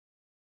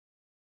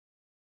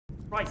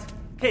Right,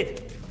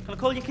 kid. Can I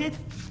call you kid?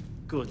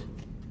 Good.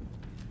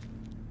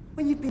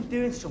 When you've been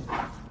doing something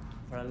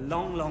for a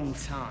long, long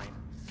time,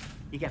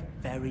 you get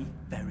very,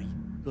 very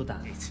good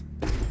at it.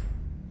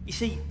 You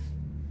see,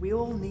 we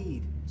all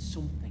need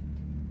something.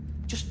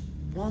 Just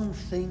one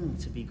thing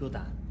to be good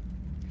at.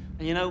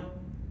 And you know,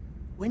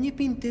 when you've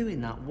been doing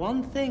that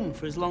one thing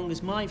for as long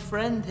as my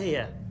friend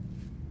here,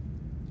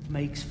 it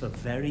makes for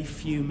very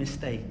few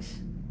mistakes.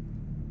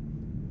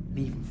 And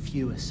even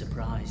fewer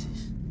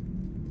surprises.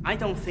 I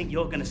don't think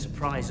you're gonna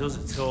surprise us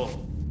at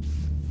all.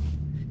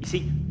 You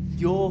see,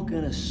 you're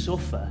gonna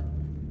suffer.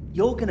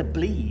 You're gonna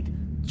bleed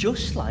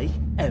just like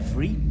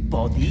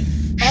everybody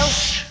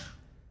else.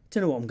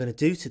 Don't know what I'm gonna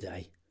do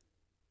today.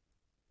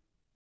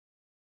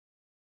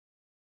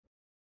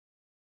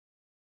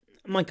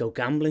 I might go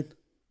gambling.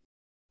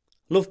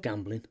 Love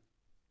gambling.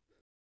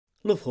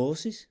 Love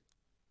horses.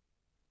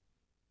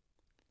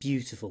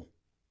 Beautiful.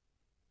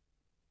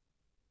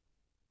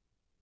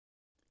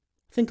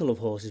 I think I love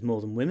horses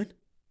more than women.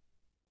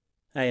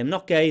 Hey, I'm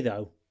not gay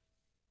though.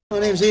 My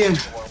name's Ian.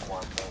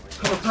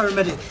 I'm a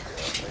paramedic.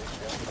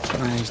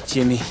 My name's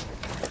Jimmy.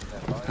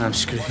 I'm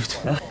screwed.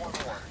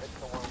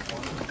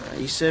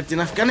 You served in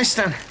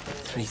Afghanistan.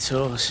 3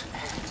 tours.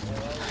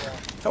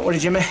 Don't worry,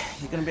 Jimmy.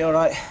 You're gonna be all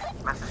right.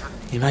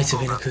 You might have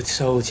been a good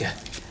soldier.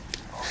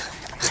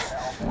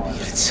 You're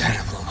a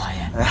terrible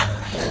liar.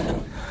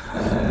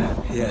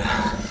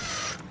 Yeah.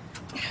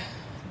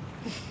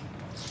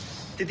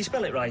 Did they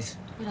spell it right?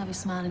 Would I be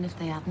smiling if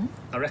they hadn't?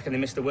 I reckon they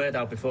missed a word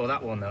out before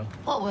that one, though.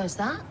 What word's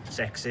that?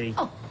 Sexy.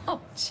 Oh,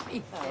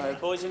 gee. Hello,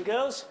 boys and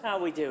girls. How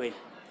are we doing?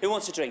 Who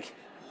wants a drink?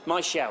 My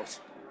shout.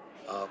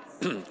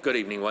 Good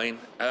evening, Wayne.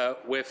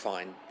 We're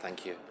fine,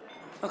 thank you.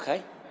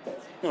 OK.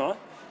 All right.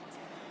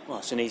 Well,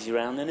 it's an easy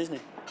round then, isn't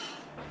it?